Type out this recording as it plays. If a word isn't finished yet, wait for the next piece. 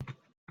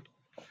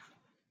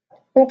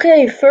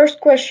Okay, first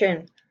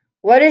question.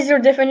 What is your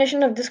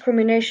definition of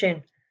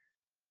discrimination?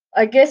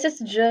 I guess it's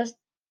just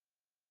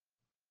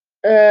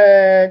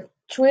uh,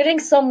 treating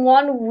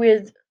someone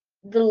with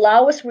the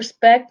lowest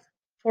respect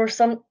for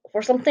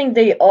something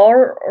they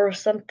are or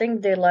something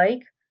they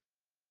like.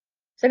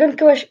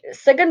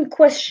 Second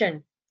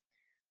question.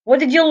 What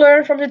did you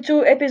learn from the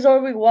two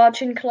episodes we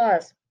watched in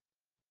class?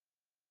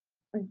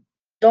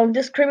 Don't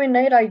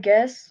discriminate, I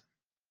guess.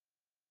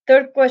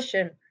 Third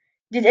question.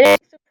 Did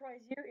anything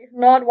surprise you? If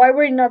not, why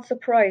were you not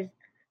surprised?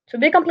 To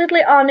be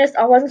completely honest,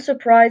 I wasn't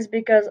surprised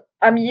because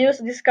I'm used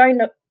to this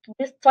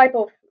type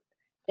of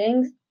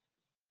things.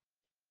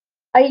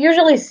 I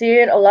usually see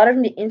it a lot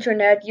on the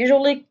internet,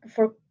 usually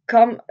for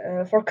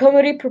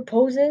comedy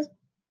purposes.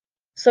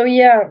 So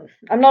yeah,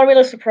 I'm not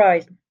really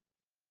surprised.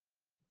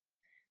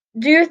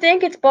 Do you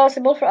think it's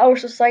possible for our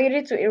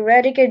society to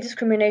eradicate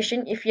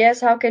discrimination? If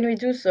yes, how can we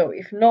do so?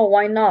 If no,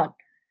 why not?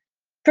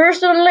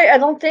 Personally, I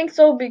don't think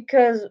so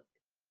because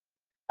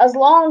as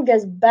long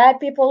as bad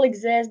people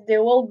exist,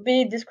 there will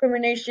be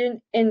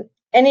discrimination in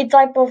any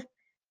type of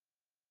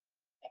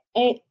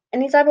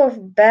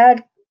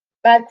bad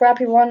crap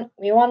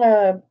we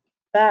wanna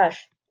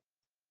bash.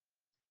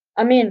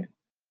 I mean,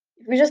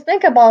 if we just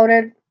think about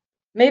it,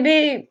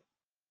 maybe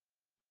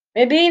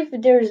maybe if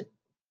there's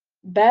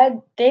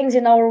bad things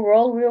in our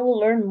world, we will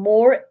learn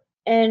more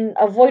and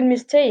avoid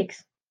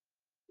mistakes.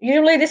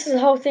 Usually, this is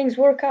how things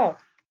work out.